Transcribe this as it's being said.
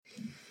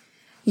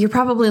You're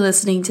probably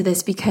listening to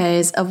this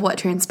because of what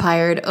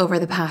transpired over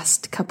the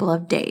past couple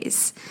of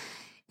days.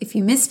 If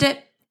you missed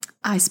it,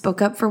 I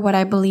spoke up for what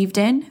I believed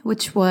in,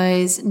 which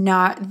was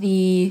not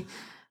the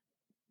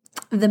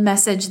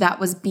message that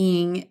was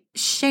being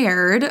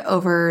shared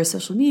over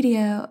social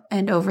media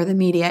and over the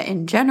media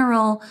in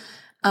general,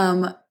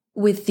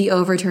 with the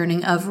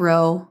overturning of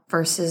Roe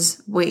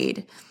versus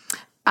Wade.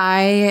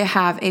 I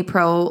have a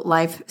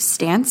pro-life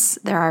stance.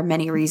 There are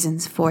many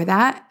reasons for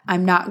that.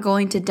 I'm not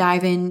going to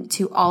dive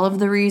into all of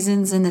the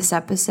reasons in this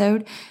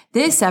episode.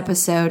 This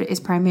episode is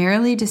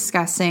primarily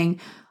discussing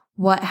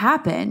what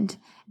happened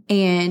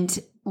and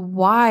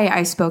why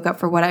I spoke up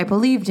for what I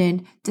believed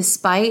in,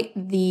 despite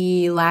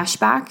the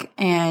lashback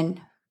and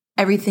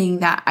everything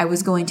that I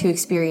was going to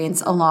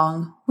experience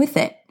along with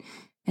it.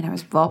 And I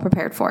was well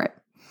prepared for it.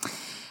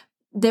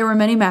 There were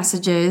many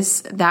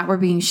messages that were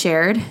being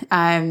shared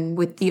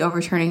with the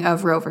overturning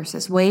of Roe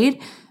versus Wade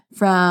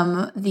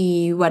from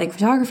the wedding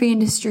photography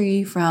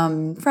industry,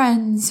 from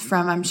friends,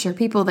 from I'm sure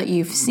people that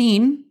you've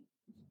seen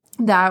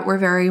that were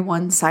very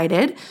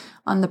one-sided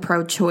on the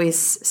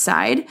pro-choice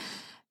side.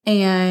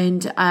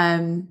 And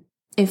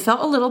it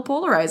felt a little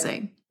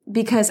polarizing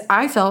because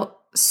I felt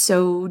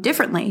so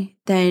differently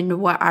than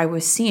what I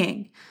was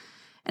seeing.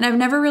 And I've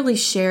never really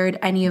shared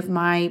any of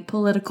my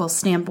political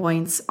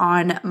standpoints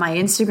on my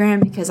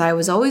Instagram because I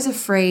was always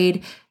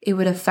afraid it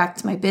would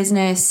affect my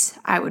business.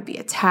 I would be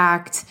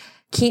attacked,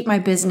 keep my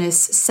business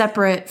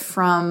separate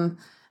from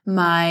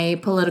my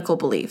political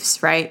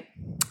beliefs, right?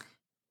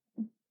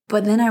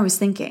 But then I was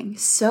thinking,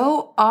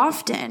 so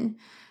often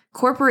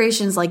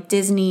corporations like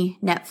Disney,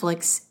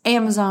 Netflix,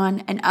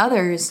 Amazon, and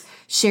others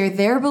share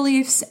their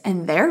beliefs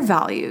and their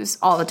values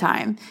all the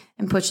time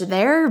and push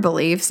their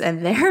beliefs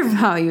and their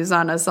values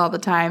on us all the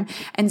time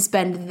and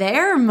spend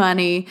their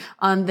money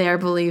on their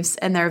beliefs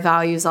and their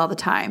values all the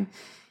time.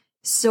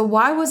 So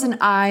why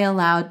wasn't I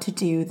allowed to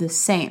do the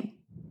same?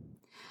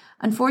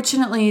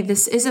 Unfortunately,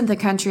 this isn't the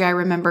country I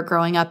remember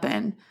growing up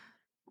in,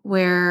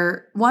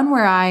 where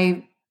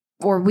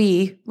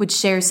we would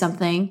share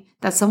something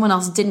that someone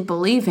else didn't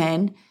believe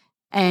in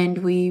and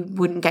we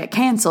wouldn't get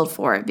canceled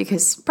for it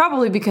because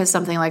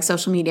something like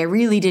social media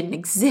really didn't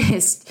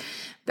exist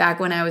back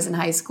when I was in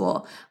high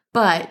school.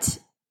 But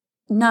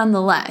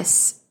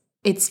nonetheless,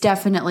 it's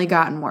definitely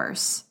gotten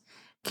worse.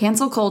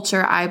 Cancel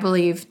culture, I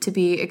believe, to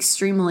be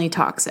extremely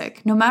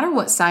toxic, no matter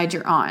what side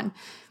you're on.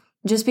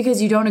 Just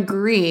because you don't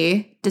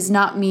agree does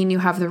not mean you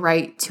have the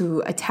right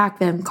to attack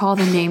them, call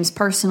them names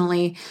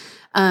personally,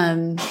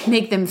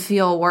 make them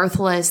feel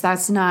worthless.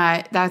 That's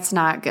not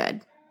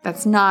good.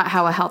 That's not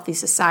how a healthy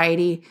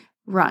society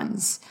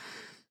runs.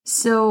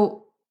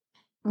 So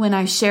when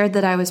I shared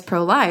that I was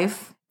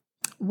pro-life,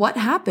 what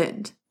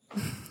happened?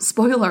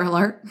 Spoiler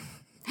alert.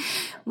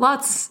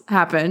 Lots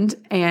happened.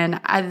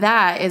 And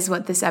that is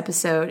what this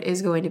episode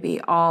is going to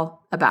be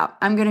all about.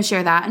 I'm going to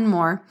share that and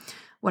more,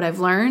 what I've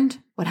learned,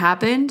 what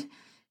happened,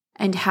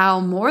 and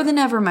how more than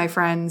ever, my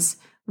friends,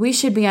 we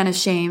should be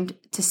unashamed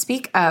to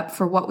speak up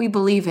for what we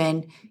believe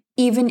in,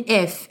 even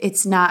if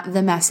it's not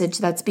the message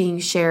that's being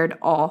shared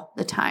all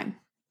the time.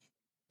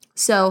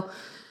 So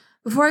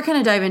before I kind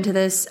of dive into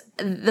this,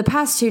 the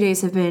past 2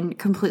 days have been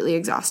completely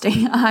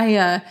exhausting.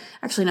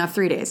 Actually not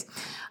 3 days.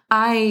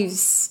 I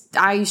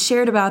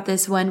shared about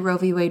this when Roe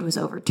v. Wade was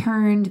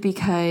overturned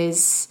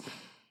because,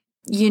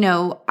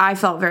 I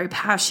felt very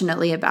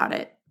passionately about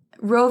it.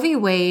 Roe v.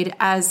 Wade,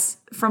 as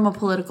from a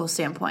political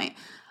standpoint,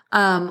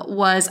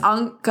 was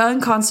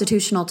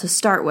unconstitutional to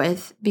start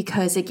with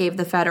because it gave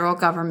the federal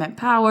government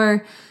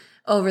power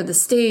over the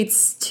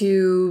states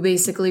to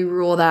basically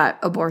rule that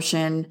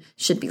abortion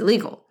should be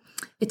legal.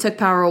 It took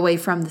power away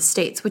from the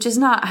states, which is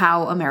not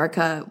how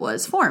America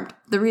was formed.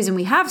 The reason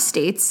we have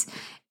states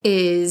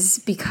is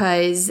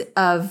because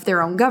of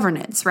their own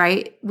governance,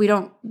 right? We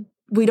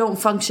don't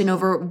function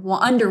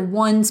under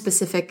one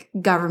specific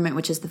government,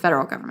 which is the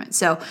federal government.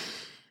 So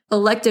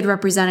elected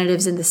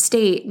representatives in the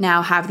state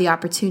now have the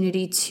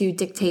opportunity to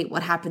dictate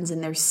what happens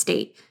in their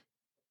state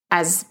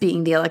as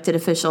being the elected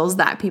officials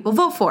that people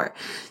vote for.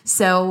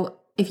 So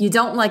if you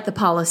don't like the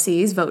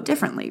policies, vote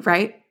differently,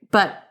 right?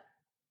 But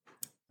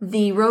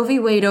the Roe v.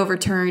 Wade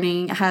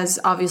overturning has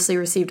obviously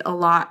received a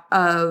lot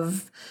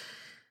of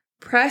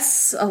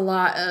press, a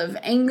lot of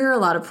anger, a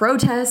lot of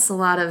protests, a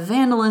lot of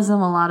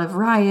vandalism, a lot of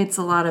riots,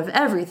 a lot of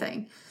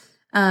everything.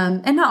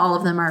 And not all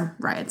of them are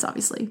riots,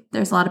 obviously.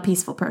 There's a lot of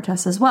peaceful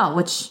protests as well,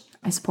 which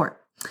I support.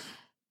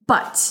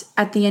 But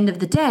at the end of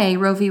the day,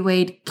 Roe v.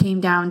 Wade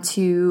came down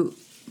to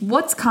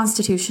what's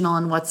constitutional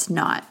and what's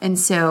not. And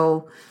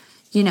so,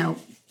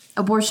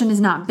 abortion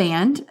is not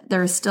banned.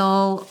 There is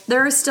still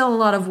a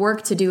lot of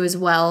work to do as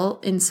well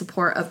in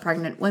support of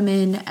pregnant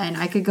women, and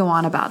I could go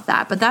on about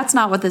that. But that's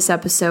not what this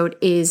episode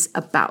is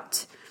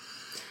about.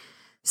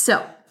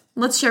 So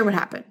let's share what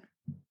happened.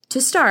 To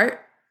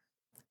start,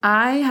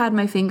 I had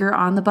my finger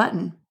on the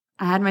button.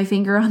 I had my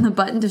finger on the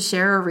button to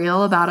share a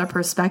reel about a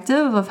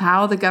perspective of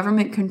how the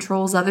government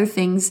controls other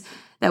things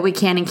that we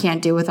can and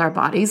can't do with our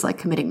bodies, like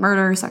committing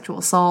murder, sexual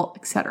assault,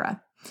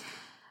 etc.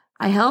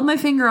 I held my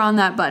finger on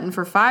that button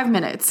for 5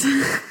 minutes.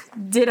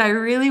 Did I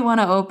really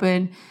want to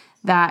open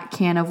that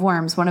can of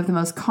worms, one of the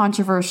most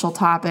controversial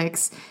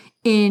topics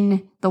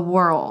in the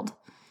world?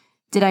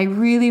 Did I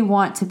really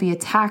want to be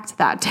attacked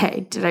that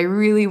day? Did I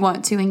really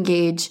want to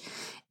engage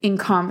in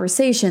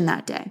conversation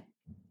that day?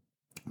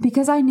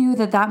 Because I knew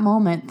that that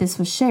moment this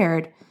was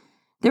shared,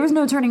 there was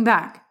no turning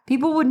back.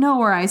 People would know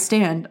where I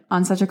stand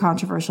on such a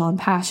controversial and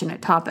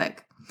passionate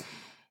topic.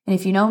 And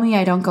if you know me,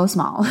 I don't go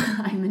small.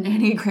 I'm an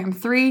Enneagram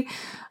 3.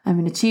 I'm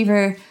an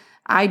achiever.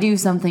 I do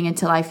something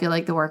until I feel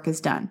like the work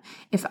is done.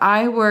 If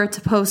I were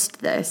to post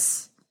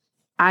this,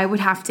 I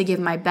would have to give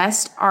my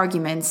best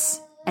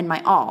arguments and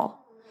my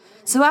all.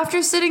 So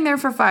after sitting there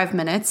for 5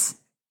 minutes,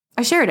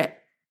 I shared it.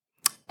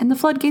 And the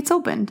floodgates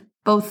opened,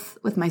 both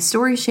with my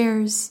story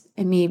shares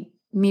and me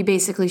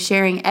basically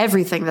sharing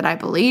everything that I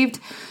believed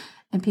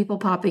and people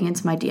popping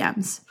into my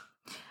DMs.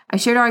 I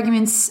shared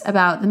arguments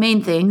about the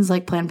main things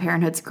like Planned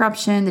Parenthood's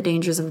corruption, the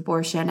dangers of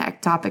abortion,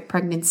 ectopic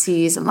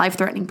pregnancies, and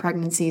life-threatening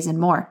pregnancies, and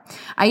more.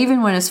 I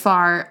even went as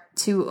far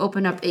to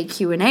open up a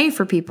Q&A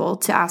for people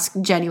to ask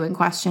genuine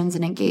questions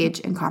and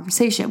engage in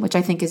conversation, which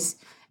I think is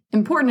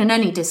important in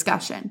any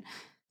discussion,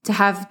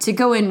 to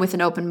go in with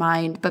an open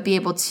mind, but be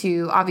able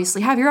to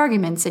obviously have your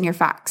arguments and your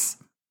facts.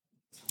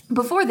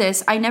 Before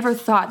this, I never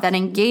thought that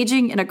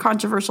engaging in a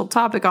controversial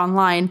topic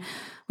online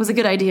was a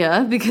good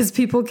idea because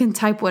people can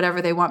type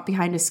whatever they want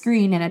behind a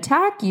screen and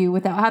attack you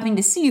without having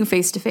to see you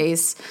face to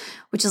face,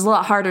 which is a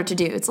lot harder to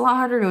do. It's a lot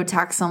harder to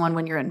attack someone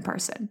when you're in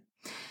person.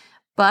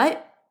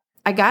 But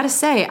I gotta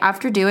say,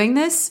 after doing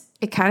this,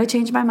 it kind of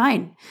changed my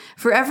mind.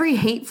 For every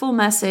hateful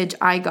message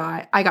I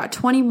got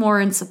 20 more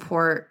in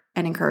support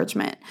and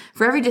encouragement.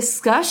 For every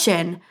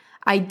discussion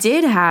I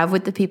did have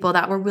with the people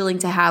that were willing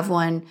to have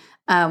one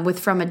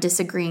from a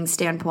disagreeing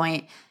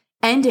standpoint,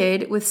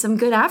 ended with some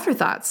good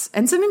afterthoughts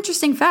and some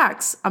interesting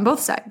facts on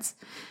both sides.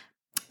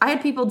 I had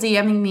people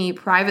DMing me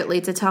privately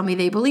to tell me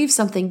they believed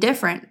something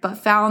different, but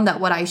found that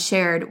what I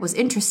shared was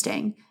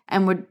interesting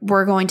and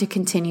were going to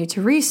continue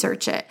to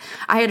research it.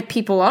 I had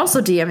people also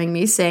DMing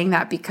me saying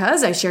that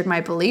because I shared my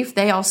belief,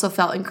 they also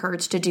felt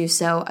encouraged to do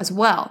so as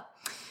well.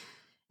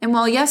 And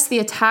while yes, the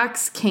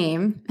attacks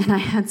came, and I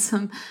had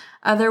some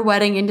other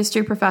wedding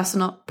industry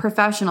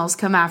professionals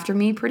come after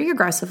me pretty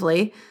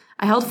aggressively,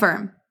 I held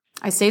firm.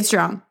 I stayed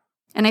strong.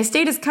 And I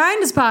stayed as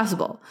kind as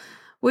possible,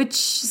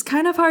 which is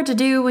kind of hard to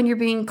do when you're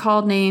being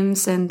called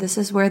names, and this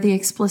is where the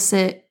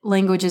explicit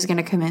language is going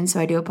to come in,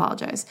 so I do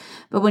apologize.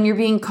 But when you're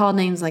being called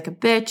names like a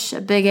bitch, a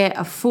bigot,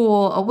 a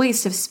fool, a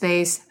waste of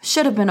space,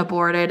 should have been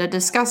aborted, a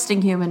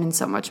disgusting human, and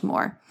so much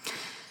more.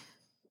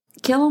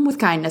 Kill them with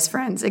kindness,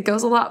 friends. It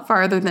goes a lot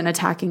farther than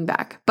attacking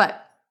back.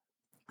 But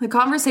the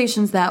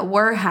conversations that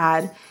were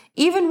had,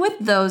 even with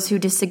those who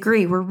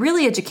disagree, were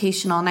really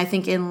educational and I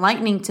think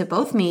enlightening to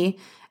both me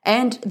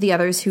and the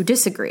others who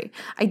disagree.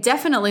 I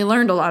definitely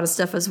learned a lot of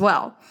stuff as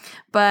well,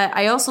 but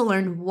I also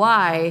learned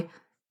why.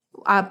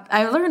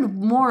 I learned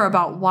more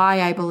about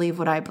why I believe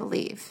what I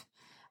believe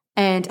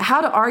and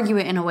how to argue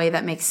it in a way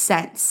that makes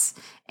sense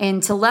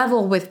and to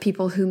level with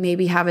people who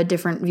maybe have a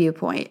different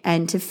viewpoint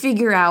and to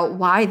figure out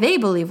why they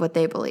believe what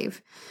they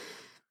believe.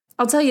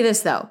 I'll tell you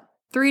this though,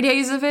 3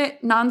 days of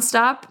it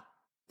nonstop,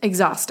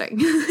 exhausting.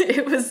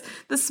 It was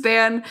the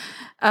span,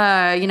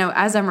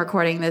 as I'm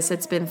recording this,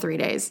 it's been 3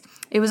 days.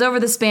 It was over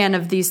the span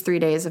of these 3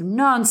 days of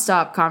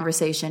nonstop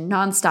conversation,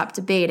 nonstop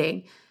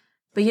debating.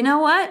 But you know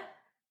what?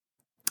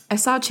 I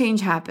saw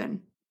change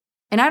happen.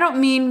 And I don't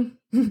mean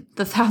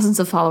the thousands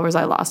of followers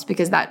I lost,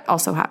 because that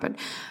also happened,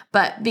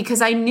 but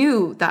because I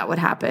knew that would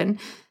happen.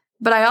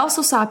 But I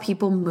also saw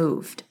people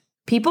moved.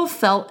 People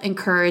felt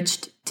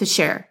encouraged to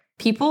share.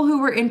 People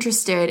who were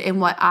interested in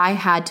what I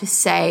had to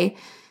say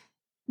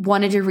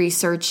wanted to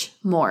research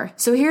more.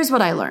 So here's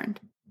what I learned.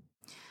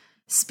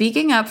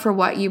 Speaking up for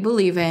what you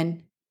believe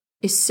in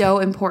is so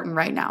important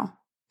right now.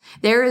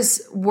 There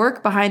is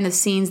work behind the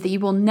scenes that you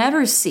will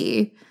never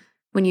see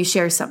when you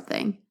share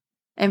something.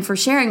 And for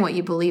sharing what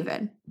you believe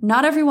in,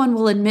 not everyone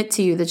will admit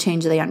to you the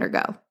change they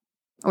undergo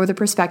or the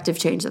perspective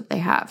change that they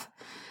have.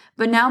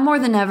 But now more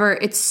than ever,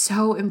 it's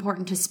so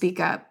important to speak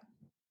up.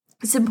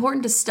 It's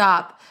important to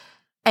stop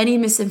any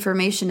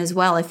misinformation as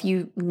well if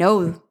you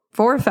know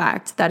for a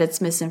fact that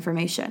it's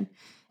misinformation,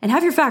 and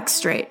have your facts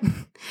straight.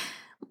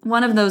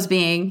 One of those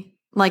being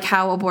like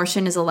how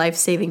abortion is a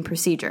life-saving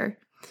procedure.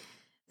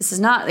 This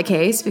is not the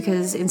case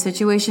because in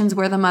situations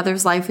where the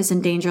mother's life is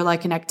in danger,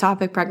 like an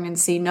ectopic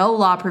pregnancy, no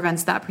law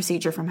prevents that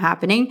procedure from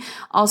happening.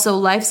 Also,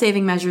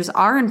 life-saving measures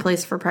are in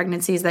place for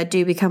pregnancies that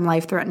do become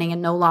life-threatening,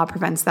 and no law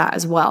prevents that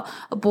as well.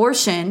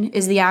 Abortion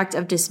is the act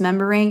of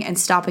dismembering and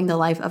stopping the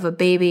life of a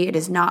baby. It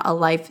is not a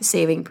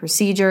life-saving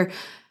procedure.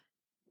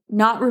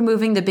 Not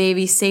removing the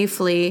baby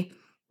safely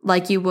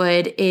like you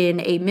would in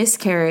a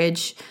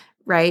miscarriage,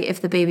 right,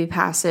 if the baby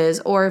passes,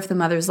 or if the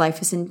mother's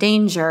life is in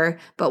danger,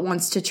 but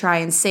wants to try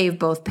and save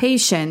both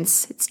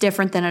patients, it's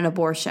different than an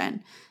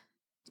abortion.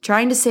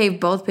 Trying to save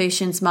both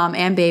patients, mom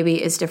and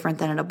baby, is different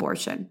than an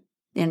abortion.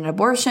 In an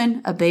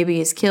abortion, a baby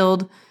is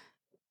killed,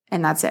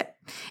 and that's it.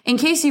 in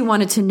case you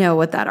wanted to know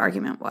what that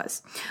argument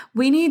was,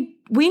 we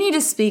need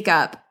to speak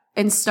up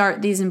and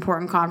start these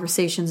important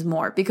conversations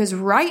more, because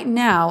right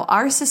now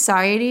our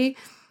society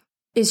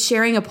is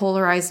sharing a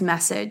polarized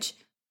message,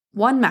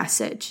 one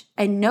message,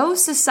 and no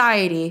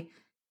society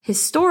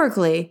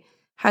historically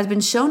has been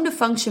shown to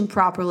function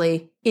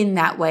properly in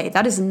that way.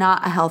 That is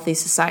not a healthy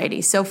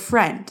society. So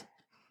friend,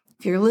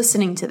 if you're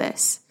listening to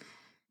this,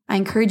 I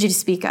encourage you to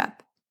speak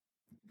up.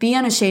 Be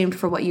unashamed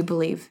for what you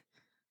believe.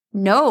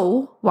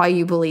 Know why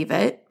you believe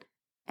it,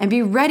 and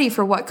be ready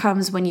for what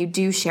comes when you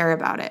do share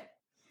about it.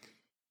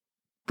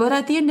 But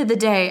at the end of the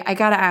day, I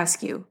gotta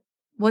ask you,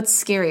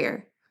 what's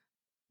scarier?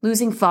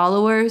 Losing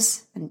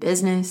followers and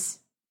business?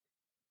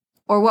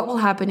 Or what will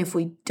happen if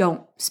we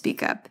don't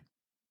speak up?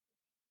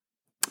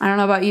 I don't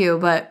know about you,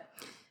 but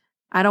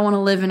I don't want to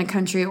live in a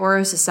country or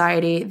a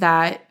society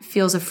that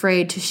feels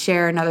afraid to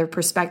share another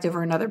perspective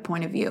or another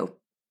point of view.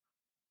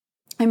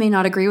 I may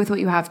not agree with what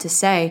you have to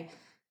say,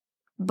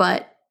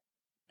 but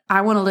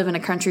I want to live in a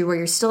country where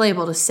you're still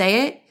able to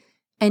say it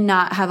and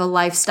not have a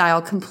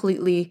lifestyle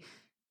completely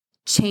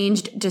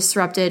changed,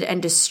 disrupted,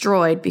 and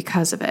destroyed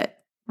because of it,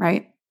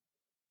 right?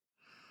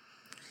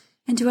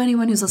 And to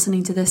anyone who's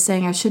listening to this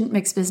saying I shouldn't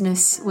mix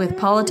business with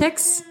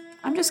politics,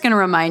 I'm just going to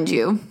remind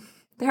you,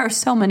 there are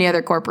so many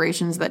other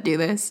corporations that do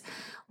this.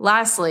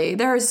 Lastly,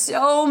 there are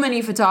so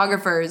many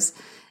photographers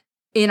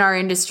in our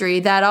industry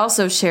that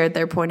also shared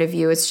their point of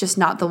view. It's just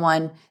not the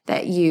one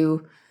that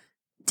you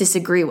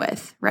disagree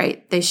with,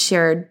 right? They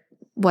shared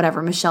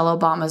whatever, Michelle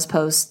Obama's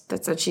post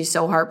that said she's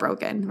so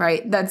heartbroken,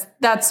 right?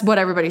 That's what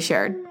everybody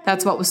shared.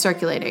 That's what was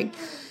circulating.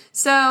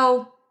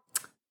 So,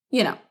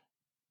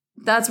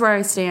 that's where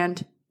I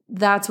stand.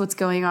 That's what's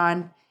going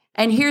on.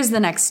 And here's the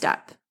next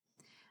step.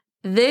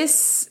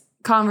 This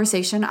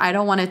conversation, I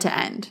don't want it to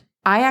end.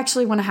 I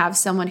actually want to have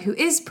someone who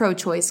is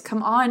pro-choice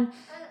come on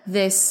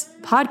this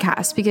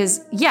podcast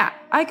because,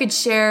 I could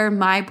share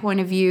my point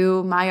of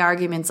view, my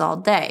arguments all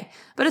day,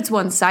 but it's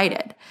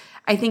one-sided.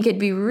 I think it'd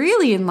be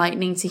really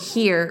enlightening to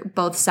hear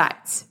both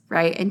sides,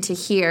 right? And to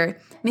hear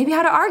maybe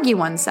how to argue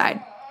one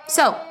side.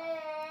 So,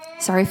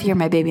 sorry if you hear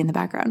my baby in the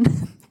background.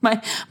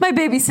 my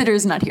babysitter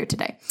is not here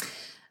today.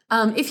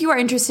 If you are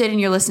interested and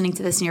you're listening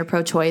to this and you're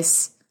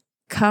pro-choice,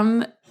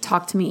 come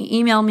talk to me,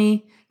 email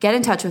me, get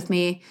in touch with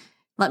me,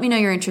 let me know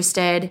you're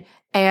interested,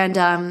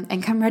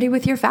 and come ready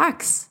with your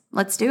facts.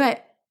 Let's do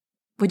it.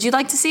 Would you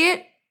like to see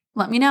it?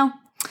 Let me know.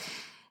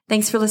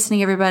 Thanks for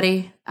listening,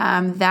 everybody.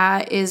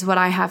 That is what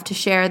I have to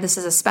share. This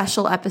is a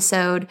special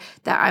episode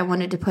that I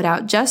wanted to put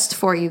out just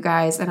for you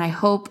guys, and I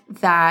hope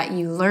that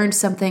you learned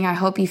something. I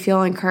hope you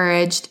feel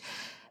encouraged.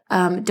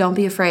 Don't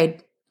be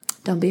afraid.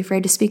 Don't be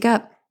afraid to speak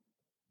up.